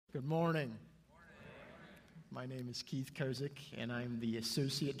Good morning. My name is Keith Kozik, and I'm the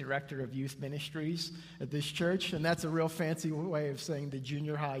Associate Director of Youth Ministries at this church, and that's a real fancy way of saying the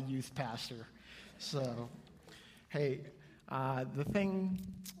junior high youth pastor. So, hey, the thing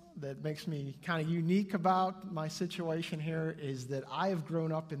that makes me kind of unique about my situation here is that I have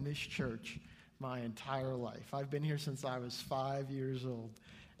grown up in this church my entire life. I've been here since I was 5 years old,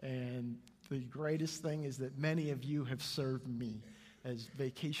 and the greatest thing is that many of you have served me as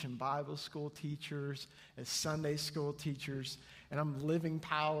vacation Bible school teachers, as Sunday school teachers, and I'm living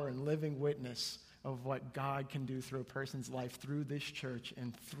power and living witness of what God can do through a person's life through this church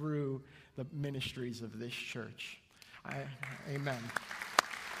and through the ministries of this church. Amen.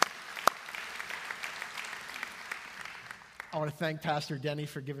 I want to thank Pastor Denny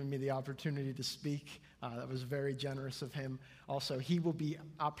for giving me the opportunity to speak. That was very generous of him. Also, he will be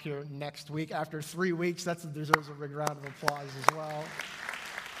up here next week. After 3 weeks, that deserves a big round of applause as well.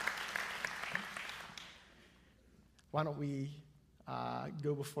 Why don't we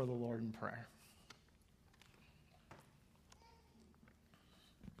go before the Lord in prayer?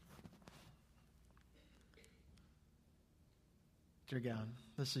 Dear God,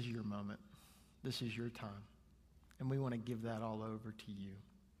 this is your moment. This is your time. And we want to give that all over to you.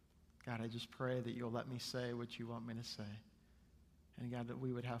 God, I just pray that you'll let me say what you want me to say. And God, that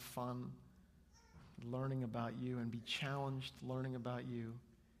we would have fun learning about you and be challenged learning about you.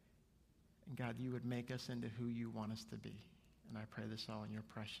 And God, you would make us into who you want us to be. And I pray this all in your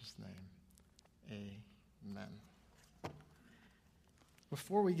precious name. Amen.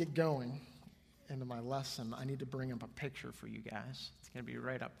 Before we get going into my lesson, I need to bring up a picture for you guys. It's going to be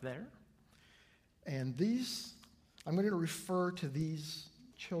right up there. And I'm going to refer to these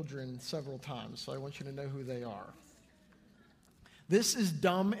children several times, so I want you to know who they are. This is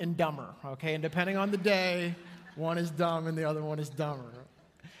Dumb and Dumber, okay? And depending on the day, one is dumb and the other one is dumber.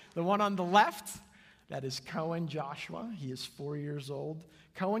 The one on the left, that is Cohen Joshua. He is 4 years old.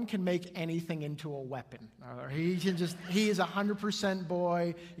 Cohen can make anything into a weapon. He is a 100%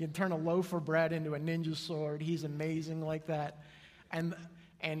 boy. You can turn a loaf of bread into a ninja sword. He's amazing like that. And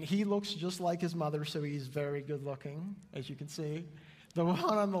he looks just like his mother, so he's very good looking, as you can see. The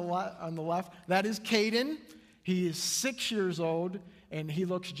one on the left, that is Caden. He is 6 years old, and he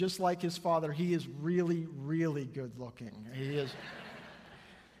looks just like his father. He is really, really good looking. He is.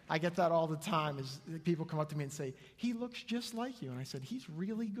 I get that all the time as people come up to me and say, he looks just like you. And I said, he's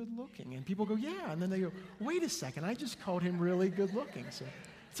really good looking. And people go, yeah. And then they go, wait a second, I just called him really good looking. So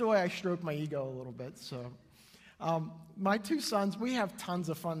it's the way I stroke my ego a little bit. So my two sons, we have tons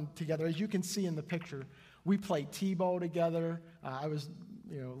of fun together. As you can see in the picture, we play T-ball together. I was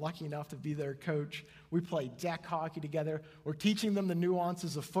lucky enough to be their coach. We play deck hockey together. We're teaching them the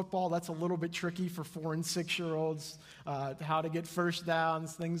nuances of football. That's a little bit tricky for 4 and 6 year olds, how to get first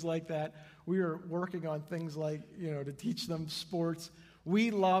downs, things like that. We are working on things like, to teach them sports. We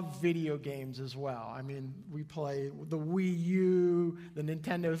love video games as well. I mean, we play the Wii U, the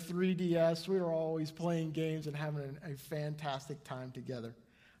Nintendo 3DS. We are always playing games and having a fantastic time together.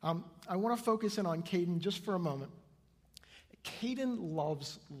 I want to focus in on Caden just for a moment. Caden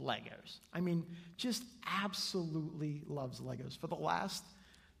loves Legos. I mean, just absolutely loves Legos. For the last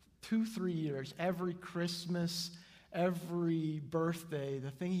 2-3 years, every Christmas, every birthday,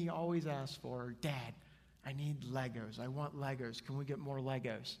 the thing he always asks for, Dad, I need Legos. I want Legos. Can we get more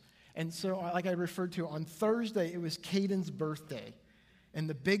Legos? And so, like I referred to, on Thursday, it was Caden's birthday. And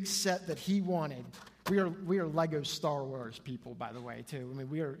the big set that he wanted, we are Lego Star Wars people, by the way, too. I mean,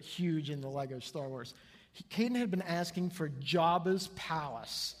 we are huge in the Lego Star Wars. Caden had been asking for Jabba's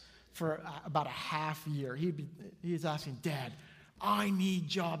Palace for about a half year. He was asking, Dad, I need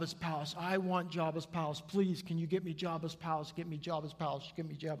Jabba's Palace. I want Jabba's Palace. Please, can you get me Jabba's Palace? Get me Jabba's Palace. Get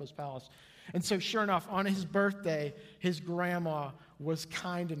me Jabba's Palace. And so sure enough, on his birthday, his grandma was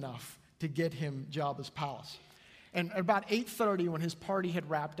kind enough to get him Jabba's Palace. And at about 8:30, when his party had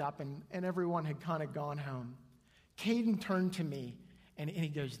wrapped up and everyone had kind of gone home, Caden turned to me and he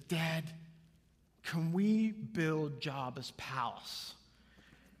goes, Dad, can we build Jabba's Palace?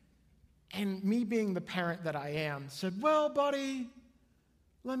 And me being the parent that I am said, well, buddy,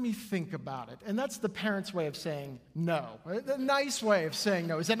 let me think about it. And that's the parent's way of saying no. The nice way of saying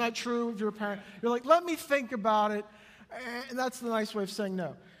no. Is that not true if you're a parent? You're like, let me think about it. And that's the nice way of saying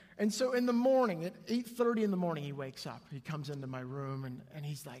no. And so in the morning, at 8:30 in the morning, he wakes up. He comes into my room and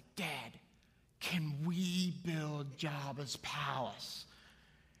he's like, Dad, can we build Jabba's Palace?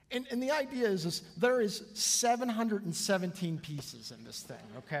 And the idea is there is 717 pieces in this thing,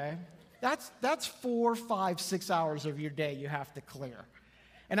 okay? That's 4, 5, 6 hours of your day you have to clear.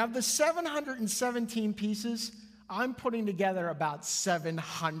 And of the 717 pieces, I'm putting together about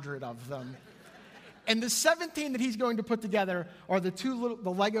 700 of them. And the 17 that he's going to put together are the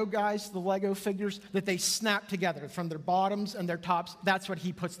Lego guys, the Lego figures that they snap together from their bottoms and their tops. That's what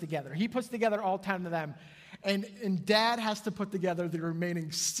he puts together. He puts together all 10 of them. And Dad has to put together the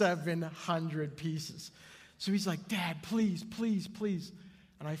remaining 700 pieces. So he's like, Dad, please, please, please.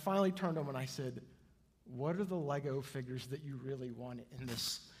 And I finally turned to him and I said, what are the Lego figures that you really want in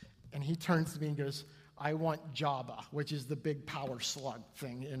this? And he turns to me and goes, I want Jabba, which is the big power slug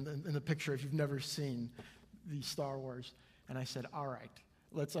thing in the picture if you've never seen the Star Wars. And I said, all right,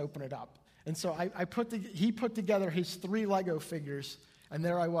 let's open it up. And so he put together his 3 Lego figures, and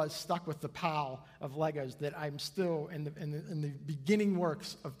there I was stuck with the pile of Legos that I'm still in the beginning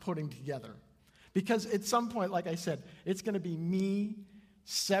works of putting together. Because at some point, like I said, it's going to be me,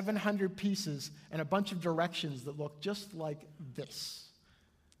 700 pieces, and a bunch of directions that look just like this.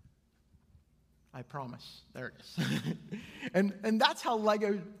 I promise. There it is. and that's how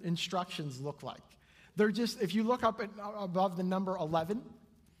Lego instructions look like. They're just, if you look up above the number 11,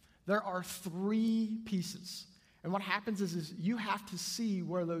 there are 3 pieces. And what happens is you have to see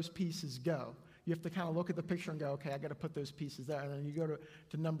where those pieces go. You have to kind of look at the picture and go, okay, I got to put those pieces there. And then you go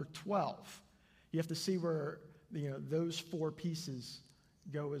to number 12. You have to see where those 4 pieces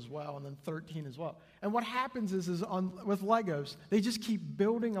go as well, and then 13 as well. And what happens is with Legos, they just keep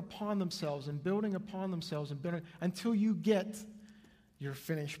building upon themselves and building upon themselves and building until you get your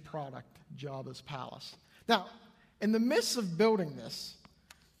finished product, Jabba's palace. Now, in the midst of building this,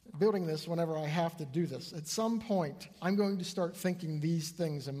 whenever I have to do this, at some point, I'm going to start thinking these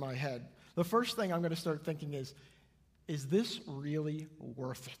things in my head. The first thing I'm going to start thinking is this really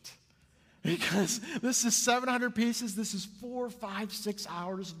worth it? Because this is 700 pieces. This is 4, 5, 6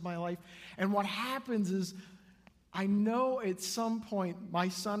 hours of my life. And what happens is I know at some point my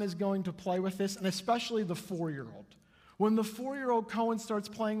son is going to play with this, and especially the 4-year-old. When the 4-year-old Cohen starts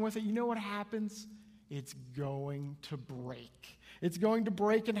playing with it, you know what happens? It's going to break. It's going to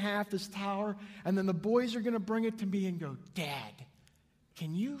break in half, this tower, and then the boys are going to bring it to me and go, Dad,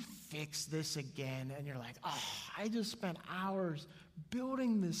 can you fix this again? And you're like, oh, I just spent hours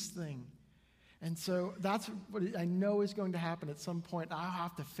building this thing. And so that's what I know is going to happen at some point. I'll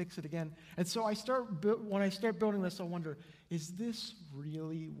have to fix it again. And so when I start building this, I wonder, is this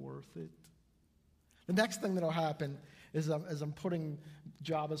really worth it? The next thing that will happen is as I'm putting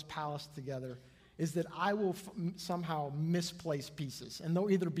Jabba's palace together is that I will somehow misplace pieces. And they'll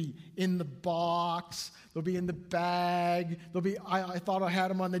either be in the box, they'll be in the bag, I thought I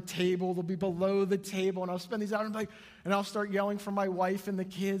had them on the table, they'll be below the table, and I'll spend these hours and I'll start yelling for my wife and the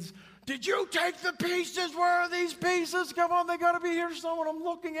kids, did you take the pieces? Where are these pieces? Come on, they got to be here somewhere. I'm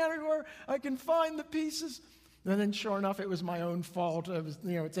looking everywhere I can find the pieces. And then sure enough, it was my own fault. It was,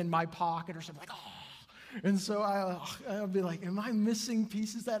 it's in my pocket or something like, oh. And so I'll be like, am I missing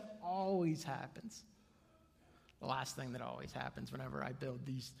pieces? That always happens. The last thing that always happens whenever I build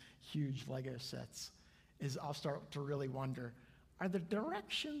these huge Lego sets is I'll start to really wonder, are the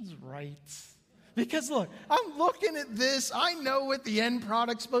directions right? Because look, I'm looking at this. I know what the end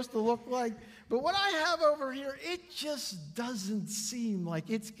product's supposed to look like. But what I have over here, it just doesn't seem like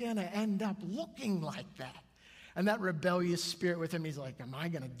it's going to end up looking like that. And that rebellious spirit within me is like, am I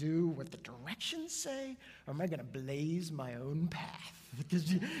going to do what the directions say? Or am I going to blaze my own path?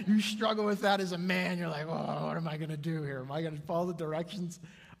 Because you struggle with that as a man. You're like, oh, what am I going to do here? Am I going to follow the directions?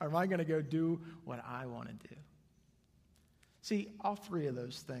 Or am I going to go do what I want to do? See, all 3 of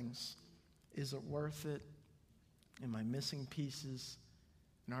those things. Is it worth it? Am I missing pieces?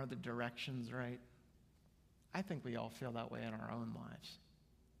 And are the directions right? I think we all feel that way in our own lives.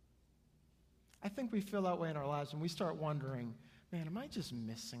 I think we feel that way in our lives when we start wondering, man, am I just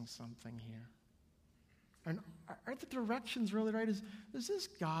missing something here? And are the directions really right? Is this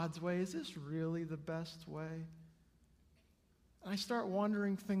God's way? Is this really the best way? And I start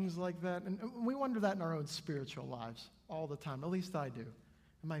wondering things like that. And we wonder that in our own spiritual lives all the time. At least I do.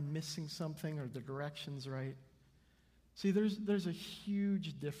 Am I missing something? Are the directions right? See, there's a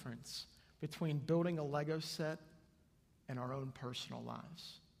huge difference between building a Lego set and our own personal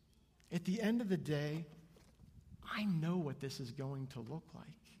lives. At the end of the day, I know what this is going to look like.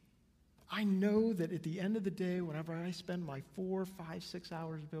 I know that at the end of the day, whenever I spend my 4, 5, 6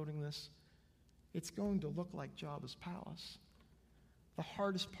 hours building this, it's going to look like Jabba's palace. The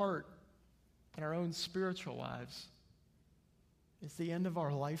hardest part in our own spiritual lives is the end of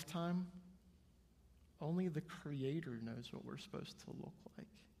our lifetime. Only the Creator knows what we're supposed to look like.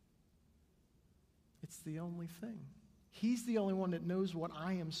 It's the only thing. He's the only one that knows what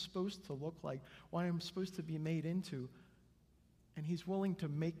I am supposed to look like, what I'm supposed to be made into. And He's willing to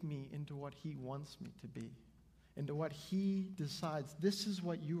make me into what He wants me to be. into what he decides. This is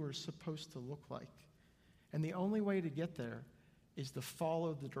what you are supposed to look like. And the only way to get there is to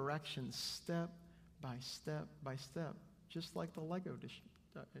follow the directions step by step by step, just like the Lego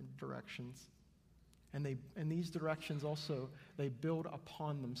directions. And these directions also, they build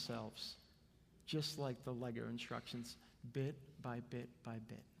upon themselves, just like the Lego instructions, bit by bit by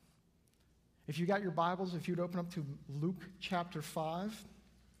bit. If you got your Bibles, if you'd open up to Luke chapter 5.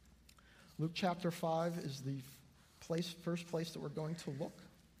 Luke chapter 5 is the first place that we're going to look.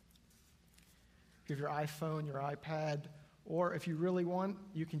 If you have your iPhone, your iPad, or if you really want,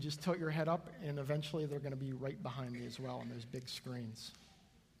 you can just tilt your head up, and eventually they're going to be right behind me as well on those big screens.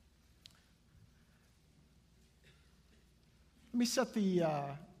 Let me set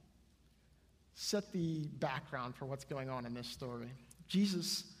the background for what's going on in this story.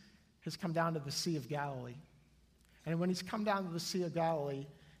 Jesus has come down to the Sea of Galilee. And when he's come down to the Sea of Galilee,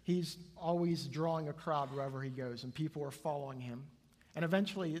 he's always drawing a crowd wherever he goes, and people are following him. And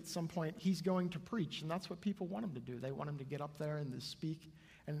eventually, at some point, he's going to preach, and that's what people want him to do. They want him to get up there and to speak,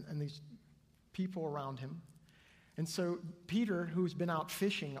 and these people around him. And so Peter, who's been out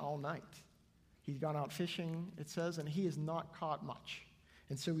fishing all night, he's gone out fishing, it says, and he has not caught much.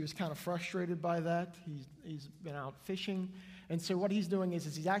 And so he was kind of frustrated by that. He's been out fishing. And so what he's doing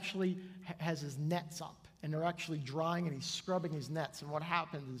is he actually has his nets up, and they're actually drying, and he's scrubbing his nets. And what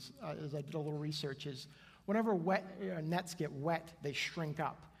happens is, as I did a little research, is whenever nets get wet, they shrink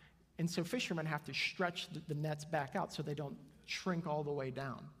up. And so fishermen have to stretch the nets back out so they don't shrink all the way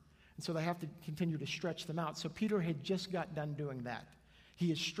down. And so they have to continue to stretch them out. So Peter had just got done doing that. He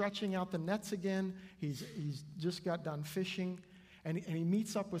is stretching out the nets again. He's just got done fishing. And he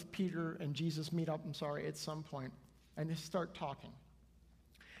meets up with Peter, and Jesus meet up, at some point, and they start talking.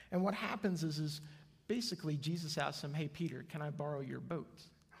 And what happens is basically Jesus asks him, "Hey, Peter, can I borrow your boat?"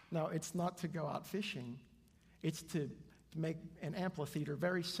 Now, it's not to go out fishing. It's to make an amphitheater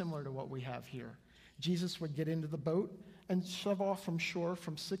very similar to what we have here. Jesus would get into the boat and shove off from shore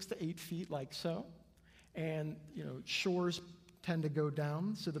from 6 to 8 feet like so. And, shores tend to go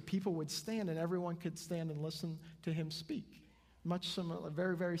down, so the people would stand, and everyone could stand and listen to him speak. Much similar,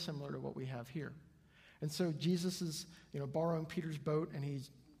 very, very similar to what we have here. And so Jesus is, borrowing Peter's boat, and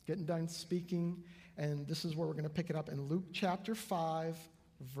he's getting done speaking. And this is where we're going to pick it up in Luke chapter 5,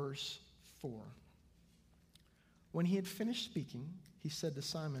 verse 4. When he had finished speaking, he said to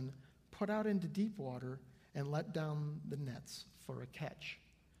Simon, "Put out into deep water and let down the nets for a catch."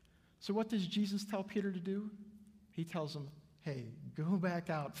 So what does Jesus tell Peter to do? He tells him, "Hey, go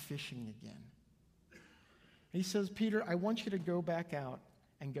back out fishing again." He says, "Peter, I want you to go back out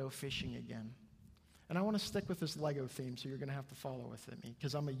and go fishing again." And I want to stick with this Lego theme, so you're going to have to follow with me,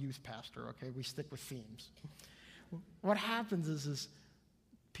 because I'm a youth pastor, okay? We stick with themes. What happens is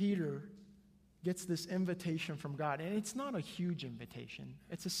Peter gets this invitation from God, and it's not a huge invitation.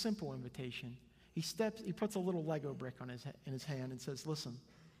 It's a simple invitation. He puts a little Lego brick in his hand and says, "Listen,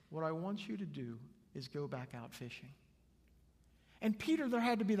 what I want you to do is go back out fishing." And Peter, there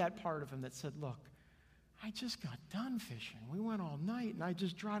had to be that part of him that said, "Look, I just got done fishing. We went all night, and I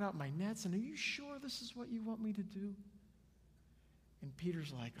just dried out my nets, and are you sure this is what you want me to do?" And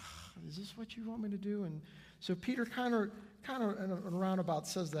Peter's like, "Is this what you want me to do?" And so Peter kind of in a roundabout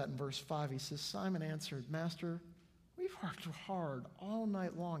says that in verse 5. He says, "Simon answered, 'Master, we've worked hard all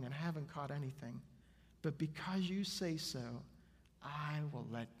night long and haven't caught anything. But because you say so, I will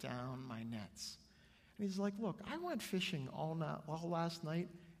let down my nets." And he's like, "Look, I went fishing all last night,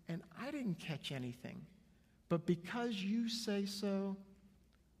 and I didn't catch anything. But because you say so,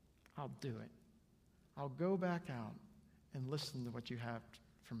 I'll do it. I'll go back out and listen to what you have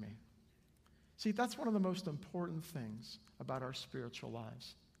for me." See, that's one of the most important things about our spiritual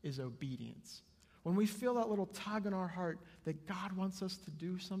lives, is obedience. When we feel that little tug in our heart that God wants us to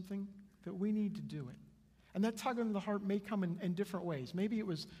do something, that we need to do it. And that tug in the heart may come in different ways. Maybe it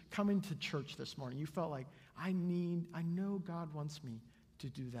was coming to church this morning. You felt like, I know God wants me to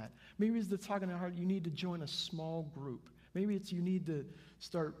do that. Maybe it's the tug in the heart, you need to join a small group. Maybe it's you need to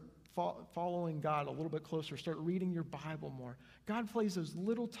start following God a little bit closer, start reading your Bible more. God plays those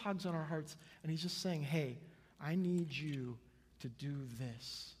little tugs on our hearts, and he's just saying, "Hey, I need you to do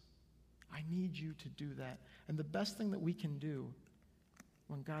this. I need you to do that." And the best thing that we can do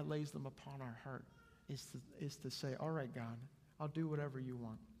when God lays them upon our heart is to say, "All right, God, I'll do whatever you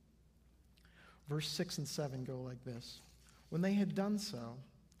want." Verse 6 and 7 go like this. When they had done so,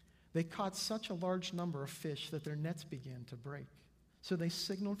 they caught such a large number of fish that their nets began to break. So they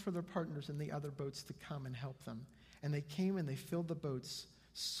signaled for their partners in the other boats to come and help them. And they came and they filled the boats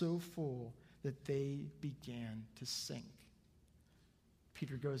so full that they began to sink.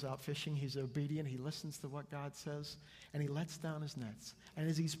 Peter goes out fishing. He's obedient. He listens to what God says, and he lets down his nets. And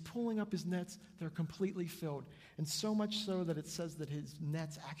as he's pulling up his nets, they're completely filled. And so much so that it says that his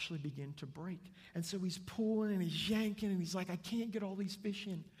nets actually begin to break. And so he's pulling and he's yanking, and he's like, I can't get all these fish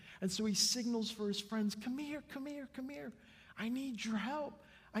in. And so he signals for his friends, come here, come here, come here. I need your help.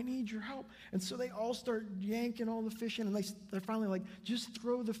 I need your help. And so they all start yanking all the fish in, and they're finally like, just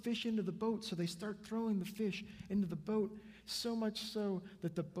throw the fish into the boat. So they start throwing the fish into the boat, so much so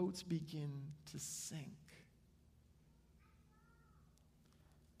that the boats begin to sink.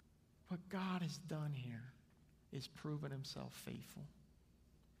 What God has done here is proven himself faithful.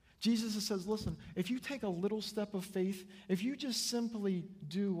 Jesus says, listen, if you take a little step of faith, if you just simply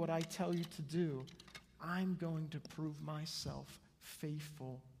do what I tell you to do, I'm going to prove myself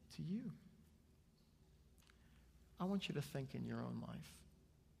faithful to you. I want you to think in your own life.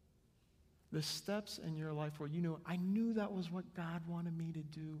 The steps in your life where you know, I knew that was what God wanted me to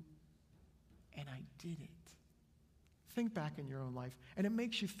do, and I did it. Think back in your own life, and it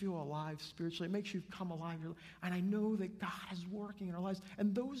makes you feel alive spiritually. It makes you come alive. And I know that God is working in our lives.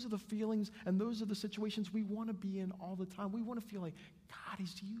 And those are the feelings, and those are the situations we want to be in all the time. We want to feel like God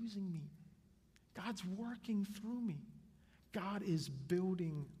is using me. God's working through me. God is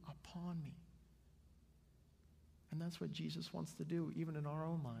building upon me. And that's what Jesus wants to do, even in our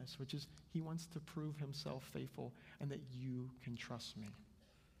own lives, which is he wants to prove himself faithful and that you can trust me.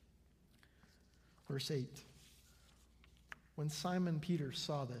 Verse 8. When Simon Peter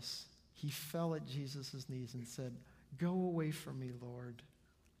saw this, he fell at Jesus' knees and said, "Go away from me, Lord.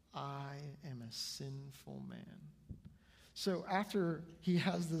 I am a sinful man." So after he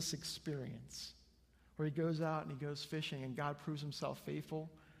has this experience where he goes out and he goes fishing and God proves himself faithful,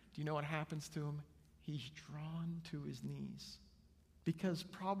 do you know what happens to him? He's drawn to his knees because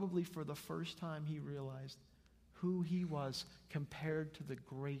probably for the first time he realized who he was compared to the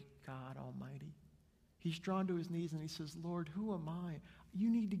great God Almighty. He's drawn to his knees and he says, "Lord, who am I? You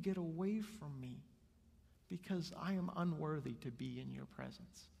need to get away from me because I am unworthy to be in your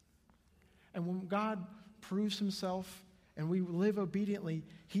presence." And when God proves himself and we live obediently,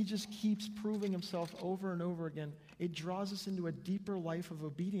 he just keeps proving himself over and over again. It draws us into a deeper life of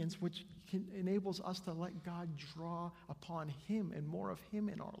obedience, which enables us to let God draw upon him and more of him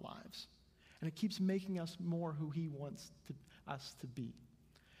in our lives. And it keeps making us more who he wants us to be.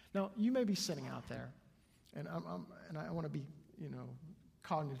 Now, you may be sitting out there, and I want to be,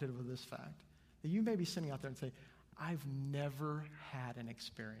 cognitive of this fact, that you may be sitting out there and say, I've never had an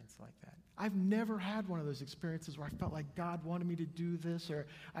experience like that. I've never had one of those experiences where I felt like God wanted me to do this or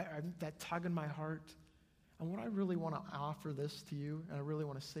that tug in my heart. And what I really want to offer this to you, and I really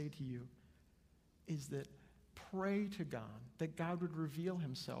want to say to you, is that pray to God that God would reveal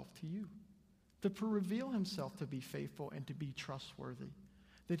himself to you, to reveal himself to be faithful and to be trustworthy,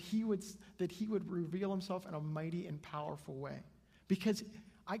 that he would reveal himself in a mighty and powerful way. Because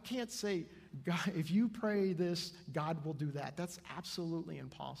I can't say, God, if you pray this, God will do that. That's absolutely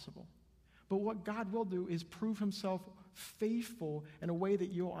impossible. But what God will do is prove himself faithful in a way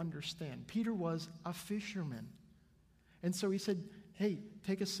that you'll understand. Peter was a fisherman. And so he said, hey,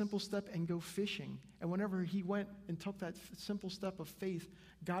 take a simple step and go fishing. And whenever he went and took that simple step of faith,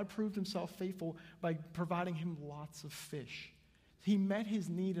 God proved himself faithful by providing him lots of fish. He met his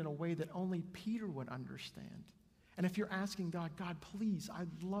need in a way that only Peter would understand. And if you're asking God, God, please,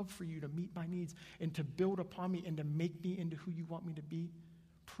 I'd love for you to meet my needs and to build upon me and to make me into who you want me to be,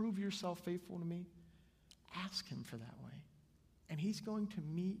 prove yourself faithful to me, ask him for that way. And he's going to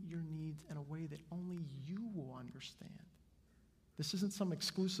meet your needs in a way that only you will understand. This isn't some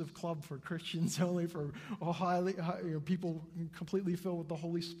exclusive club for Christians, only for people completely filled with the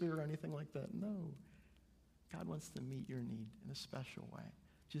Holy Spirit or anything like that. No. God wants to meet your need in a special way.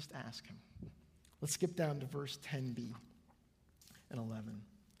 Just ask him. Let's skip down to verse 10b and 11.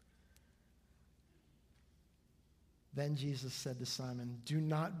 Then Jesus said to Simon, "Do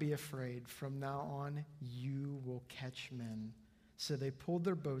not be afraid. From now on, you will catch men." So they pulled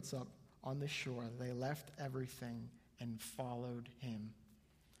their boats up on the shore. They left everything and followed him.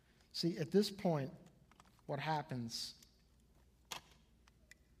 See, at this point, what happens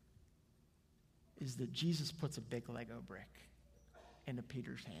is that Jesus puts a big Lego brick into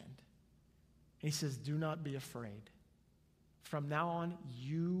Peter's hand. And he says, "Do not be afraid. From now on,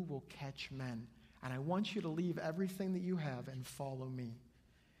 you will catch men. And I want you to leave everything that you have and follow me."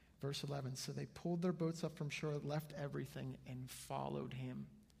 Verse 11, so they pulled their boats up from shore, left everything, and followed him.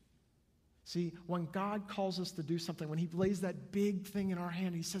 See, when God calls us to do something, when he lays that big thing in our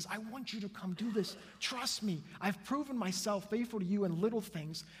hand, he says, I want you to come do this. Trust me. I've proven myself faithful to you in little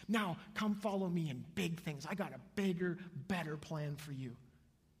things. Now, come follow me in big things. I got a bigger, better plan for you.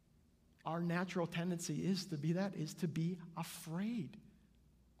 Our natural tendency is to be that, is to be afraid.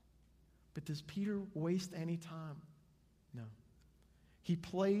 But does Peter waste any time? No. He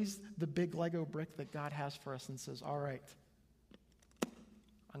plays the big Lego brick that God has for us and says, all right,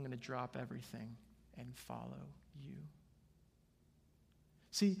 I'm going to drop everything and follow you.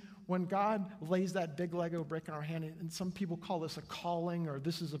 See, when God lays that big Lego brick in our hand, and some people call this a calling or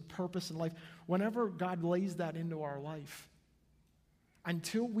this is a purpose in life, whenever God lays that into our life,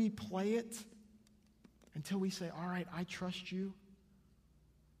 until we play it, until we say, all right, I trust you,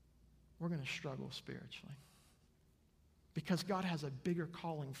 we're going to struggle spiritually. Because God has a bigger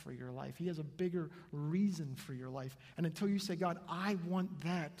calling for your life. He has a bigger reason for your life. And until you say, God, I want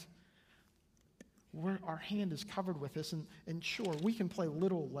that, our hand is covered with this. And sure, we can play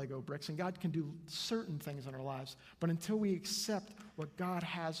little Lego bricks, and God can do certain things in our lives. But until we accept what God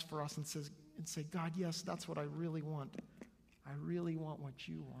has for us and say, God, yes, that's what I really want. I really want what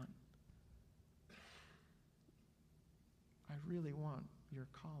you want. I really want your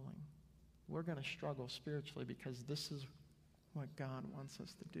calling. We're going to struggle spiritually because this is what God wants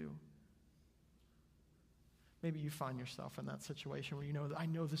us to do. Maybe you find yourself in that situation where you know, I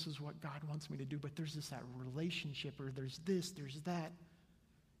know this is what God wants me to do, but there's that relationship, or there's this, there's that.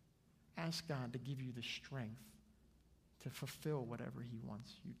 Ask God to give you the strength to fulfill whatever he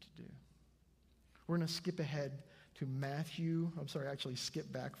wants you to do. We're going to skip ahead to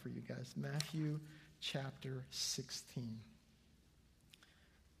skip back for you guys. Matthew chapter 16.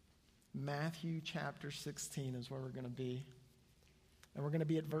 Matthew chapter 16 is where we're going to be. And we're going to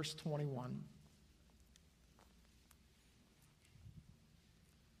be at verse 21.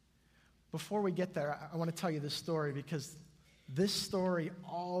 Before we get there, I want to tell you this story because this story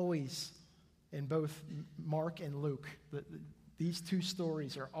always, in both Mark and Luke, these two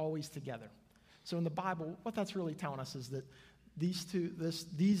stories are always together. So in the Bible, what that's really telling us is that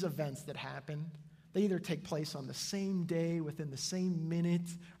these events that happen, they either take place on the same day, within the same minute,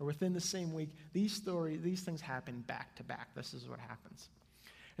 or within the same week. These things happen back to back. This is what happens.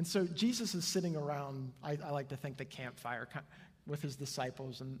 And so Jesus is sitting around, I like to think, the campfire with his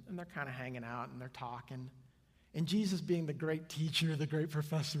disciples, and they're kind of hanging out, and they're talking. And Jesus, being the great teacher, the great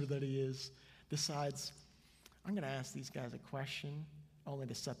professor that he is, decides, I'm going to ask these guys a question, only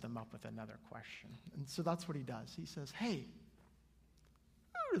to set them up with another question. And so that's what he does. He says, hey,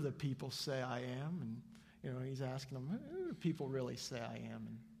 who do the people say I am? And, he's asking them, who do people really say I am?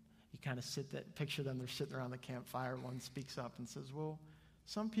 And you kind of picture them, they're sitting around the campfire. One speaks up and says, well,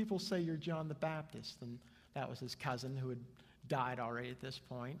 some people say you're John the Baptist. And that was his cousin who had died already at this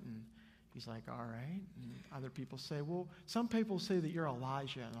point. And he's like, all right. And other people say, well, some people say that you're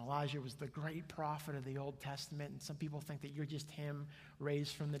Elijah. And Elijah was the great prophet of the Old Testament. And some people think that you're just him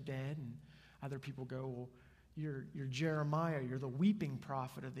raised from the dead. And other people go, well, you're Jeremiah. You're the weeping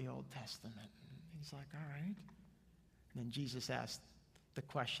prophet of the Old Testament. And he's like, all right. And then Jesus asked the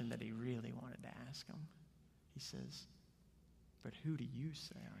question that he really wanted to ask him. He says, but who do you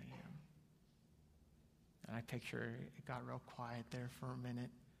say I am? And I picture it got real quiet there for a minute.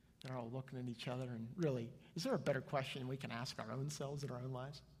 They're all looking at each other. And really, is there a better question we can ask our own selves in our own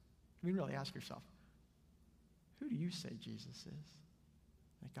lives? I mean, really ask yourself, who do you say Jesus is?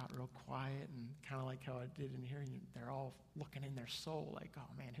 It got real quiet, and kind of like how I did in here, they're all looking in their soul like, oh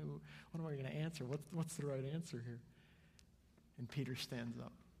man, what am I going to answer? What's the right answer here? And Peter stands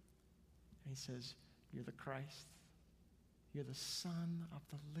up, and he says, you're the Christ. You're the Son of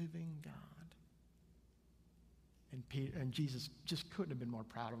the living God. And Jesus just couldn't have been more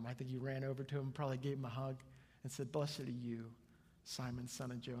proud of him. I think he ran over to him, probably gave him a hug, and said, blessed are you, Simon,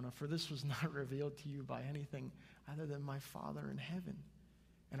 son of Jonah, for this was not revealed to you by anything other than my Father in heaven.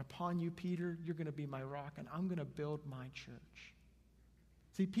 And upon you, Peter, you're going to be my rock, and I'm going to build my church.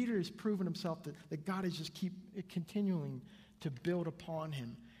 See, Peter has proven himself that God is just continuing to build upon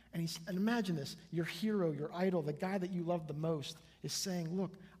him. And imagine this, your hero, your idol, the guy that you love the most is saying,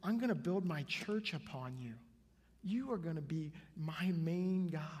 look, I'm going to build my church upon you. You are going to be my main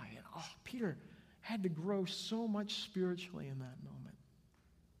guy. And Peter had to grow so much spiritually in that moment.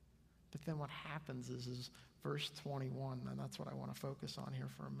 But then what happens is verse 21, and that's what I want to focus on here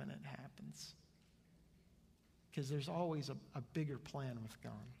for a minute, happens. Because there's always a bigger plan with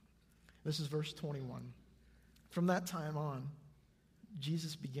God. This is verse 21. From that time on,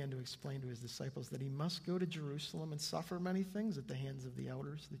 Jesus began to explain to his disciples that he must go to Jerusalem and suffer many things at the hands of the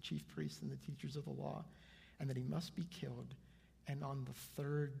elders, the chief priests, and the teachers of the law, and that he must be killed, and on the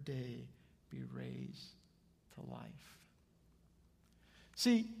third day be raised to life.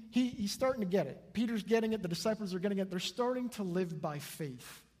 See, he's starting to get it. Peter's getting it. The disciples are getting it. They're starting to live by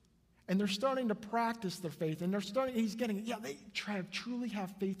faith. And they're starting to practice their faith. And he's getting, they truly have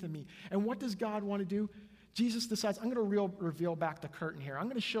faith in me. And what does God want to do? Jesus decides, I'm going to reveal back the curtain here. I'm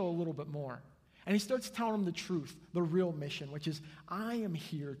going to show a little bit more. And he starts telling them the truth, the real mission, which is, I am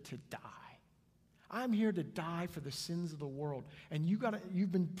here to die. I'm here to die for the sins of the world. And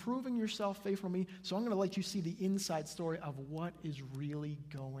you've been proving yourself faithful to me, so I'm going to let you see the inside story of what is really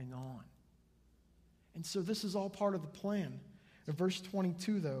going on. And so this is all part of the plan. In verse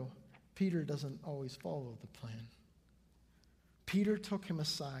 22, though, Peter doesn't always follow the plan. Peter took him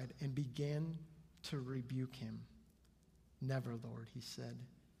aside and began to rebuke him. Never, Lord, he said.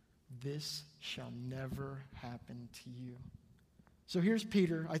 This shall never happen to you. So here's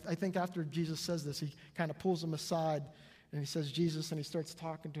Peter. I think after Jesus says this, he kind of pulls him aside and he says, Jesus, and he starts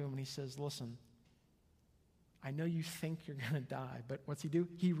talking to him and he says, listen, I know you think you're going to die, but what's he do?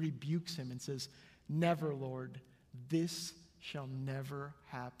 He rebukes him and says, never, Lord, this shall never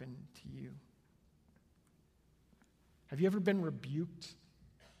happen to you. Have you ever been rebuked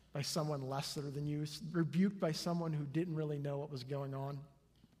by someone lesser than you? Rebuked by someone who didn't really know what was going on?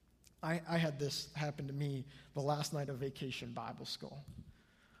 I had this happen to me the last night of Vacation Bible School.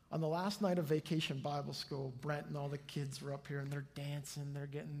 On the last night of Vacation Bible School, Brent and all the kids were up here, and they're dancing. They're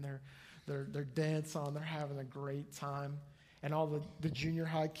getting their dance on. They're having a great time. And all the junior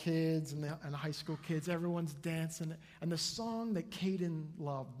high kids and the high school kids, everyone's dancing. And the song that Caden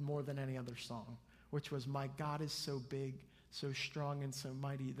loved more than any other song, which was, My God is so big, so strong, and so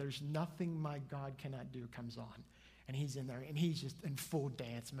mighty. There's nothing my God cannot do, comes on. And he's in there, and he's just in full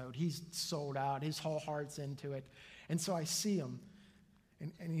dance mode. He's sold out. His whole heart's into it. And so I see him,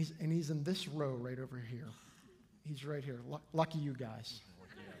 and he's in this row right over here. He's right here. Lucky you guys.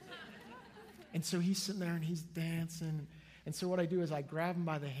 And so he's sitting there, and he's dancing. And so what I do is I grab him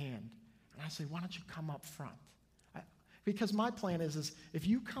by the hand, and I say, why don't you come up front? Because my plan is if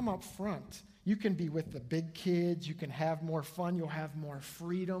you come up front, you can be with the big kids. You can have more fun. You'll have more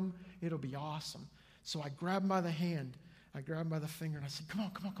freedom. It'll be awesome. So I grab him by the hand, I grab him by the finger, and I said, come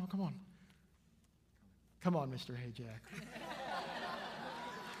on. Come on, Mr. Hey Jack.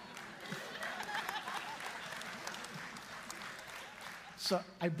 So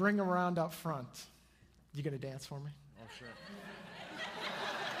I bring him around up front. You gonna dance for me? Oh, sure.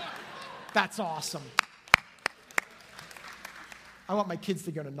 That's awesome. I want my kids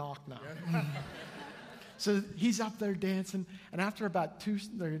to go to knock now. Yeah. So he's up there dancing, and after about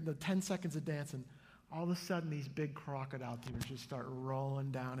the 10 seconds of dancing, all of a sudden, these big crocodile tears just start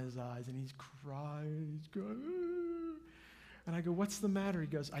rolling down his eyes, and he's crying. And I go, what's the matter? He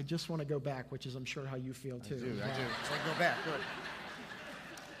goes, I just want to go back, which is, I'm sure, how you feel, too. I do. So I go back. Good.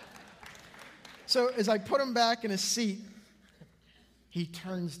 So as I put him back in his seat, he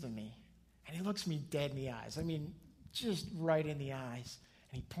turns to me, and he looks me dead in the eyes. I mean, just right in the eyes.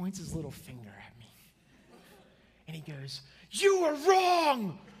 And he points his little finger at me. And he goes, you were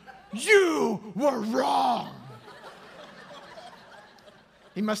wrong! You were wrong.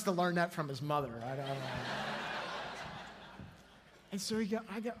 He must have learned that from his mother. I don't know. And so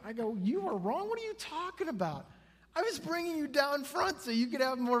I go, you were wrong? What are you talking about? I was bringing you down front so you could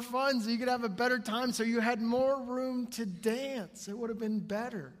have more fun, so you could have a better time, so you had more room to dance. It would have been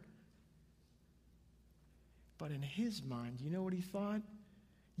better. But in his mind, you know what he thought?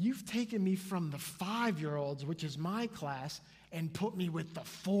 You've taken me from the 5-year-olds, which is my class, and put me with the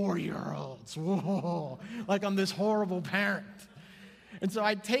 4-year-olds. Whoa, like I'm this horrible parent. And so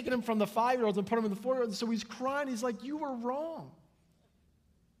I'd taken him from the 5-year-olds and put him in the 4-year-olds. So he's crying. He's like, you were wrong.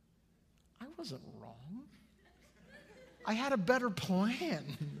 I wasn't wrong. I had a better plan.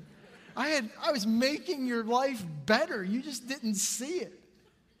 I was making your life better. You just didn't see it.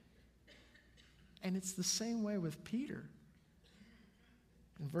 And it's the same way with Peter.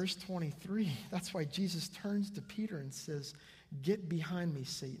 In verse 23, that's why Jesus turns to Peter and says, get behind me,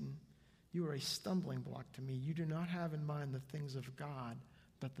 Satan. You are a stumbling block to me. You do not have in mind the things of God,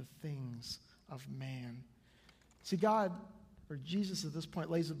 but the things of man. See, God, or Jesus at this point,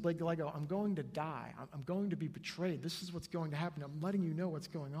 lays a big Lego. I'm going to die. I'm going to be betrayed. This is what's going to happen. I'm letting you know what's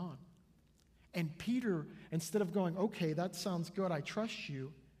going on. And Peter, instead of going, okay, that sounds good, I trust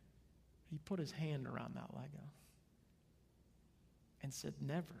you, he put his hand around that Lego and said,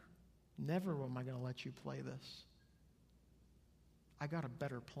 never am I going to let you play this. I got a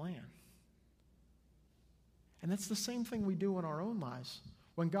better plan. And that's the same thing we do in our own lives.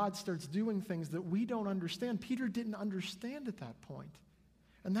 When God starts doing things that we don't understand, Peter didn't understand at that point.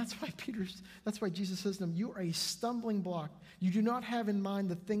 And that's why Jesus says to him, you are a stumbling block. You do not have in mind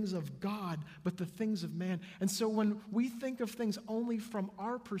the things of God, but the things of man. And so when we think of things only from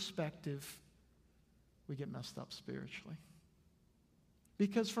our perspective, we get messed up spiritually.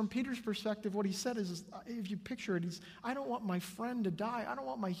 Because from Peter's perspective, what he said is, if you picture it, I don't want my friend to die. I don't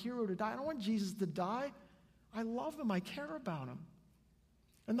want my hero to die. I don't want Jesus to die. I love him. I care about him.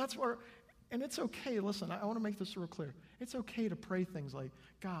 And that's where, and it's okay. Listen, I want to make this real clear. It's okay to pray things like,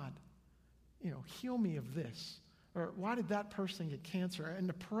 God, heal me of this. Or why did that person get cancer? And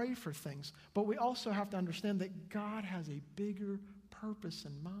to pray for things. But we also have to understand that God has a bigger purpose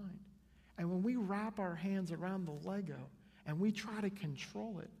in mind. And when we wrap our hands around the Lego and we try to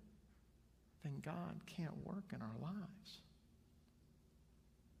control it, then God can't work in our lives.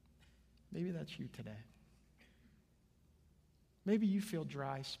 Maybe that's you today. Maybe you feel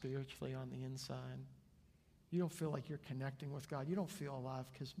dry spiritually on the inside. You don't feel like you're connecting with God. You don't feel alive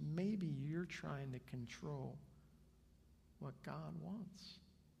because maybe you're trying to control what God wants.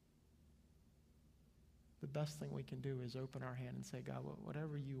 The best thing we can do is open our hand and say, God,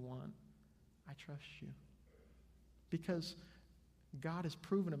 whatever you want, I trust you. Because God has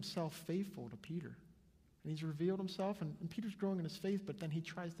proven himself faithful to Peter. And he's revealed himself, and Peter's growing in his faith, but then he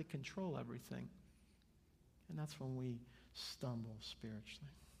tries to control everything. And that's when we stumble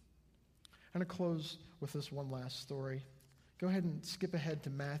spiritually. I'm going to close with this one last story. Go ahead and skip ahead to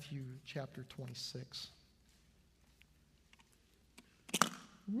Matthew chapter 26.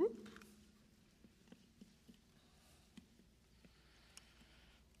 Whoop.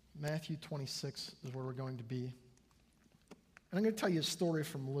 Matthew 26 is where we're going to be. And I'm going to tell you a story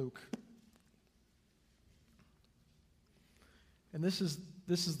from Luke. And this is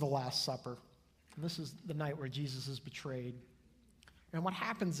the Last Supper. And this is the night where Jesus is betrayed. And what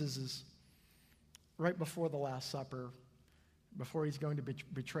happens is right before the Last Supper, before he's going to be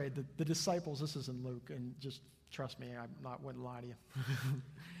betrayed, the disciples, this is in Luke, and just trust me, wouldn't lie to you.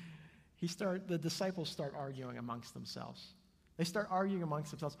 The disciples start arguing amongst themselves. They start arguing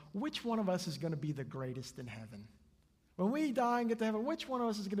amongst themselves. Which one of us is going to be the greatest in heaven? When we die and get to heaven, which one of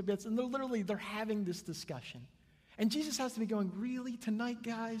us is going to be? And they're having this discussion. And Jesus has to be going, really, tonight,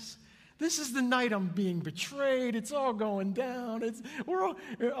 guys? This is the night I'm being betrayed. It's all going down.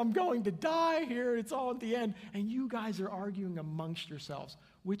 I'm going to die here. It's all at the end. And you guys are arguing amongst yourselves.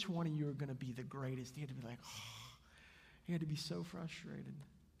 Which one of you are going to be the greatest? You had to be like, you had to be so frustrated.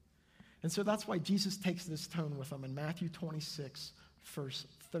 And so that's why Jesus takes this tone with them in Matthew 26, verse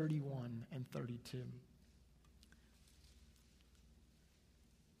 31 and 32.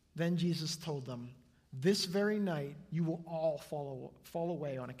 Then Jesus told them, this very night you will all fall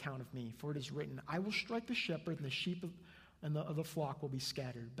away on account of me. For it is written, I will strike the shepherd, and the sheep of the flock will be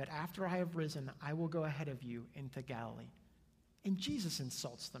scattered. But after I have risen, I will go ahead of you into Galilee. And Jesus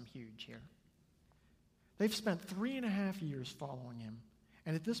insults them huge here. They've spent 3.5 years following him.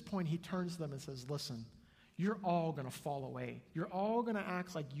 And at this point, he turns to them and says, listen, you're all going to fall away. You're all going to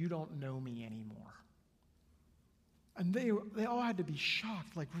act like you don't know me anymore. And they all had to be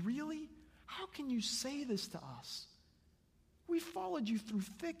shocked. Like, really? How can you say this to us? We followed you through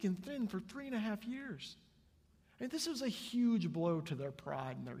thick and thin for 3.5 years. And this was a huge blow to their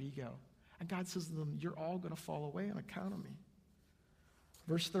pride and their ego. And God says to them, you're all going to fall away on account of me.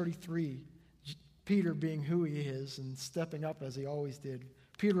 Verse 33, Peter being who he is and stepping up as he always did,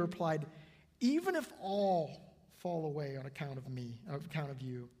 Peter replied, even if all fall away on account of me, on account of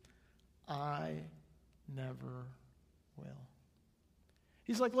you, I never will.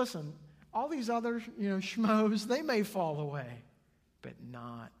 He's like, listen, all these other, schmoes, they may fall away, but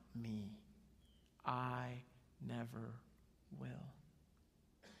not me. I never will.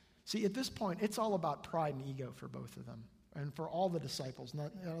 See, at this point, it's all about pride and ego for both of them. And for all the disciples,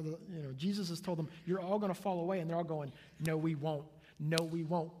 Jesus has told them, you're all going to fall away. And they're all going, no, we won't. No, we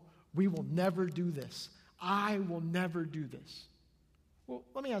won't. We will never do this. I will never do this. Well,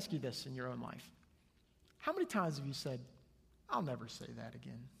 let me ask you this in your own life. How many times have you said, I'll never say that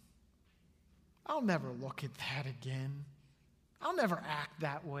again? I'll never look at that again. I'll never act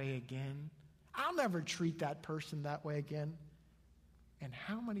that way again. I'll never treat that person that way again. And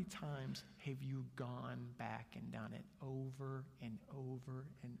how many times have you gone back and done it over and over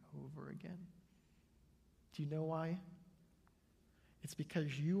and over again? Do you know why? It's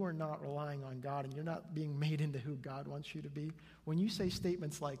because you are not relying on God and you're not being made into who God wants you to be. When you say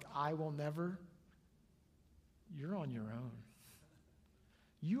statements like, I will never, you're on your own.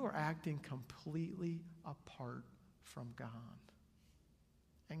 You are acting completely apart from God.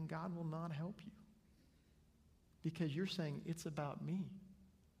 And God will not help you. Because you're saying, it's about me.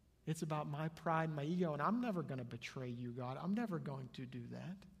 It's about my pride and my ego, and I'm never going to betray you, God. I'm never going to do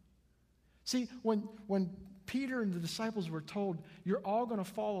that. See, when Peter and the disciples were told, you're all going to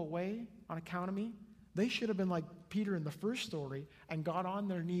fall away on account of me, they should have been like Peter in the first story and got on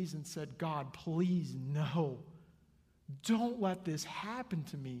their knees and said, God, please, no. Don't let this happen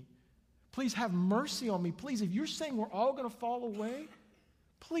to me. Please have mercy on me. Please, if you're saying we're all going to fall away,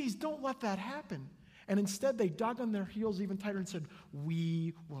 please don't let that happen. And instead, they dug on their heels even tighter and said,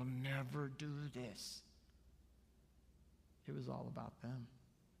 we will never do this. It was all about them.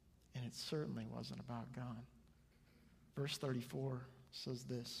 And it certainly wasn't about God. Verse 34 says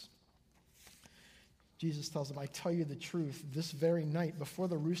this. Jesus tells them, I tell you the truth, this very night before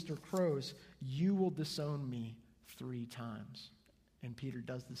the rooster crows, you will disown me 3 times. And Peter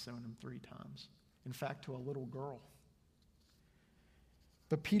does disown him 3 times. In fact, to a little girl.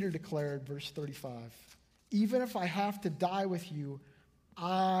 But Peter declared, verse 35, even if I have to die with you,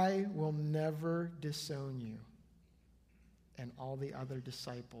 I will never disown you. And all the other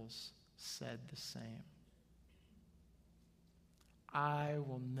disciples said the same. I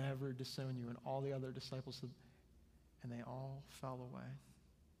will never disown you. And all the other disciples said, and they all fell away.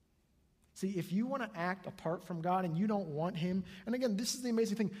 See, if you want to act apart from God and you don't want him, and again, this is the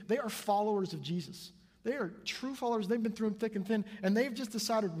amazing thing. They are followers of Jesus. They are true followers. They've been through him thick and thin, and they've just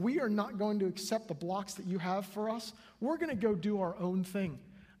decided we are not going to accept the blocks that you have for us. We're going to go do our own thing.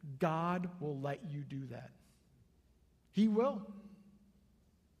 God will let you do that. He will.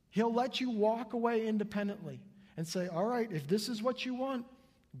 He'll let you walk away independently and say, all right, if this is what you want,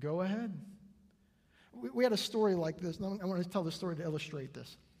 go ahead. We had a story like this, and I want to tell this story to illustrate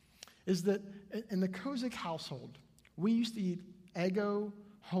this, is that in the Kozik household, we used to eat Eggo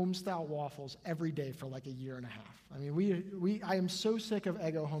home-style waffles every day for like a year and a half. I mean, I am so sick of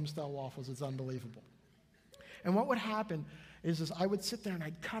Eggo home-style waffles, it's unbelievable. And what would happen is I would sit there and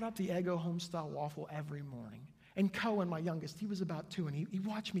I'd cut up the Eggo home-style waffle every morning. And Cohen, my youngest, he was about 2, and he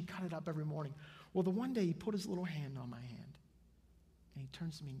watched me cut it up every morning. Well, the one day he put his little hand on my hand, and he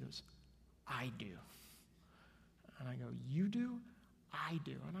turns to me and goes, I do. And I go, you do? I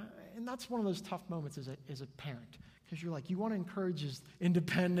do. And that's one of those tough moments as a parent, because you're like, you want to encourage his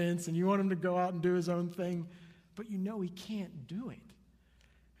independence, and you want him to go out and do his own thing, but you know he can't do it.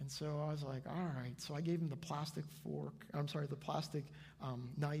 And so I was like, all right. So I gave him the plastic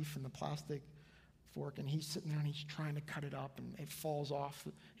knife and the plastic fork, and he's sitting there and he's trying to cut it up, and it falls off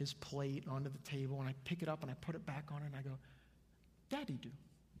his plate onto the table, and I pick it up and I put it back on it, and I go, Daddy do,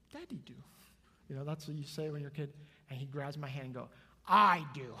 Daddy do. You know, that's what you say when you're a kid. And he grabs my hand and goes, I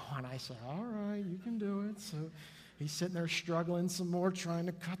do. And I say, all right, you can do it. So he's sitting there struggling some more, trying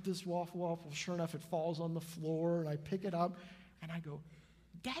to cut this waffle off. Well, sure enough, it falls on the floor, and I pick it up, and I go,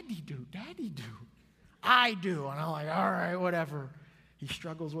 Daddy do, Daddy do. I do. And I'm like, all right, whatever. He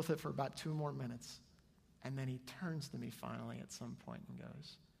struggles with it for about 2 more minutes. And then he turns to me finally at some point and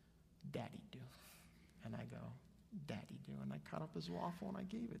goes, Daddy do. And I go, Daddy do. And I cut up his waffle and I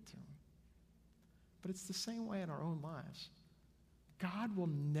gave it to him. But it's the same way in our own lives. God will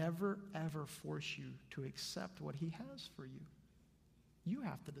never, ever force you to accept what he has for you. You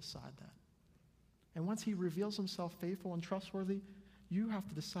have to decide that. And once he reveals himself faithful and trustworthy, you have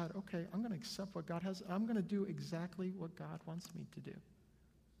to decide, okay, I'm going to accept what God has. I'm going to do exactly what God wants me to do.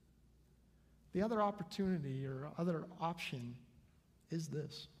 The other opportunity or other option is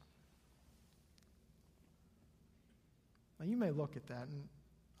this. Now, you may look at that, and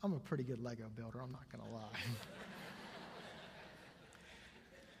I'm a pretty good Lego builder, I'm not going to lie.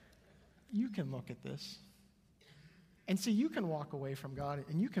 You can look at this and see you can walk away from God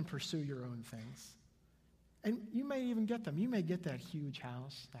and you can pursue your own things. And you may even get them. You may get that huge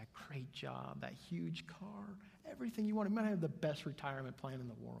house, that great job, that huge car, everything you want. You might have the best retirement plan in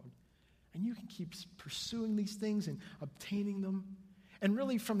the world. And you can keep pursuing these things and obtaining them. And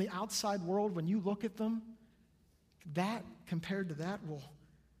really, from the outside world, when you look at them, that compared to that, well,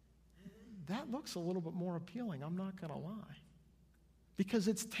 that looks a little bit more appealing. I'm not going to lie. Because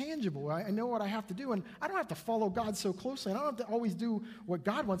it's tangible. I know what I have to do, and I don't have to follow God so closely. And I don't have to always do what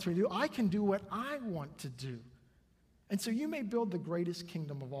God wants me to do. I can do what I want to do. And so you may build the greatest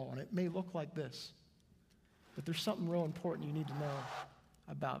kingdom of all, and it may look like this. But there's something real important you need to know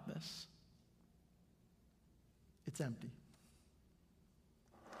about this. It's empty.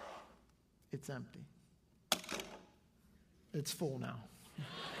 It's empty. It's full now.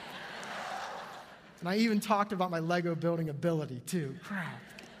 And I even talked about my Lego building ability too. Crap.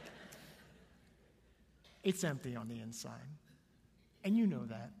 It's empty on the inside. And you know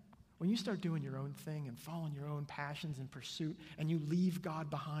that. When you start doing your own thing and following your own passions and pursuit, and you leave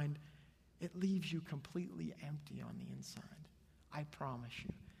God behind, it leaves you completely empty on the inside. I promise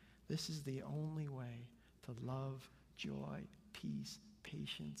you, this is the only way to love, joy, peace,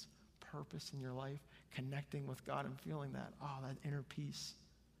 patience, purpose in your life, connecting with God and feeling that inner peace.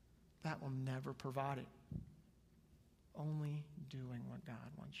 That will never provide it. Only doing what God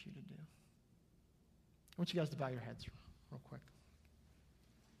wants you to do. I want you guys to bow your heads real quick.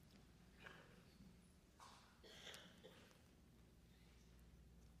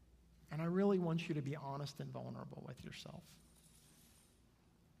 And I really want you to be honest and vulnerable with yourself.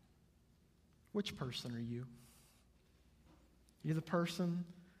 Which person are you? You're the person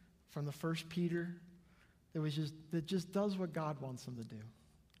from the First Peter that just does what God wants them to do.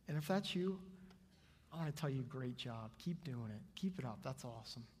 And if that's you, I want to tell you, great job. Keep doing it. Keep it up. That's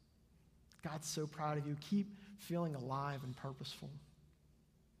awesome. God's so proud of you. Keep feeling alive and purposeful.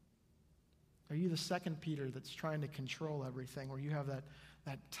 Are you the second Peter that's trying to control everything, where you have that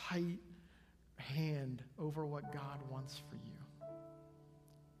tight hand over what God wants for you?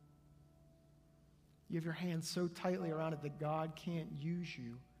 You have your hand so tightly around it that God can't use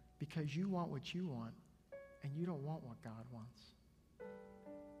you because you want what you want and you don't want what God wants.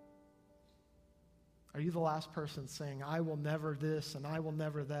 Are you the last person saying, I will never this and I will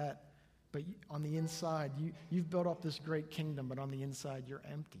never that, but on the inside, you've built up this great kingdom, but on the inside, you're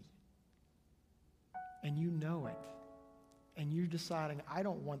empty. And you know it. And you're deciding, I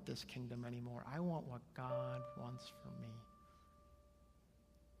don't want this kingdom anymore. I want what God wants for me.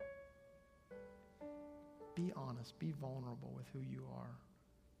 Be honest. Be vulnerable with who you are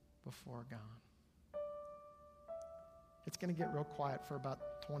before God. It's going to get real quiet for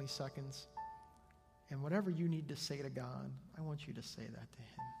about 20 seconds. And whatever you need to say to God, I want you to say that to Him.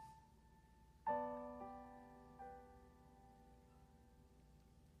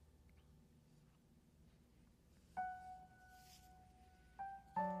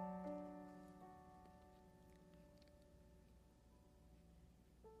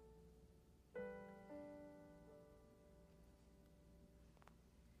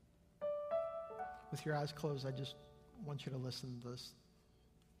 With your eyes closed, I just want you to listen to this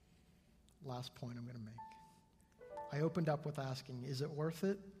last point I'm going to make. I opened up with asking, is it worth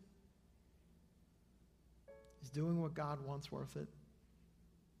it? Is doing what God wants worth it?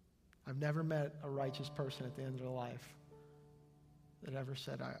 I've never met a righteous person at the end of their life that ever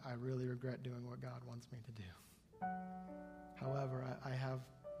said, I really regret doing what God wants me to do. However, I have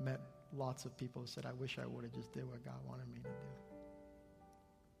met lots of people who said, I wish I would have just did what God wanted me to do.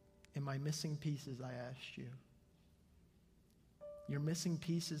 Am I missing pieces, I asked you? You're missing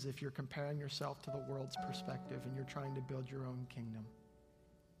pieces if you're comparing yourself to the world's perspective and you're trying to build your own kingdom.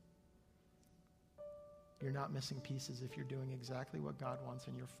 You're not missing pieces if you're doing exactly what God wants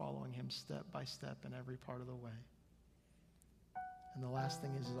and you're following Him step by step in every part of the way. And the last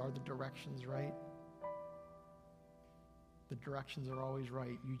thing is are the directions right? The directions are always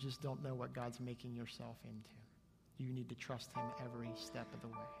right. You just don't know what God's making yourself into. You need to trust Him every step of the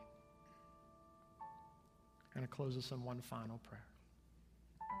way. I'm going to close this in one final prayer.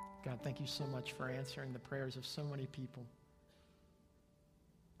 God, thank you so much for answering the prayers of so many people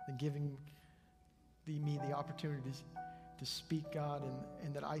and giving me the opportunity to speak, God,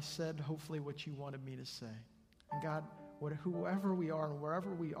 and that I said hopefully what you wanted me to say. And God, whoever we are and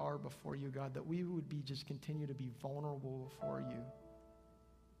wherever we are before you, God, that we would continue to be vulnerable before you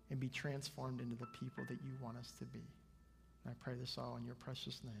and be transformed into the people that you want us to be. And I pray this all in your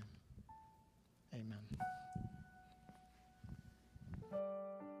precious name. Amen.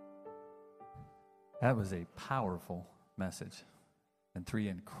 That was a powerful message and 3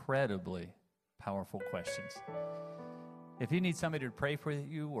 incredibly powerful questions. If you need somebody to pray for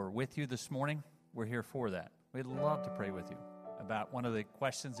you or with you this morning, we're here for that. We'd love to pray with you about one of the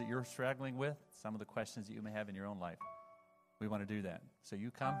questions that you're struggling with, some of the questions that you may have in your own life. We want to do that. So you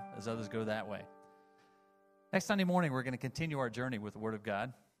come as others go that way. Next Sunday morning, we're going to continue our journey with the Word of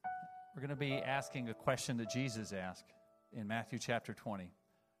God. We're going to be asking a question that Jesus asked in Matthew chapter 20.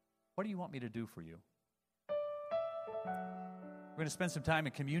 What do you want me to do for you? We're going to spend some time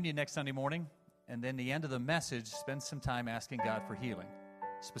in communion next Sunday morning, and then the end of the message, spend some time asking God for healing,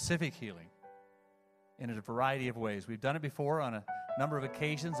 specific healing, in a variety of ways. We've done it before on a number of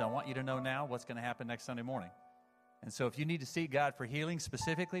occasions. I want you to know now what's going to happen next Sunday morning. And so if you need to seek God for healing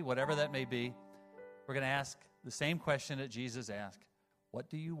specifically, whatever that may be, we're going to ask the same question that Jesus asked. What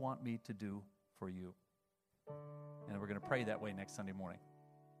do you want me to do for you? And we're going to pray that way next Sunday morning.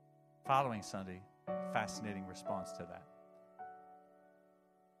 Following Sunday, fascinating response to that.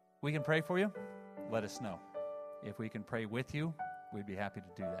 We can pray for you. Let us know. If we can pray with you, we'd be happy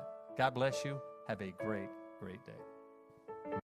to do that. God bless you. Have a great, great day.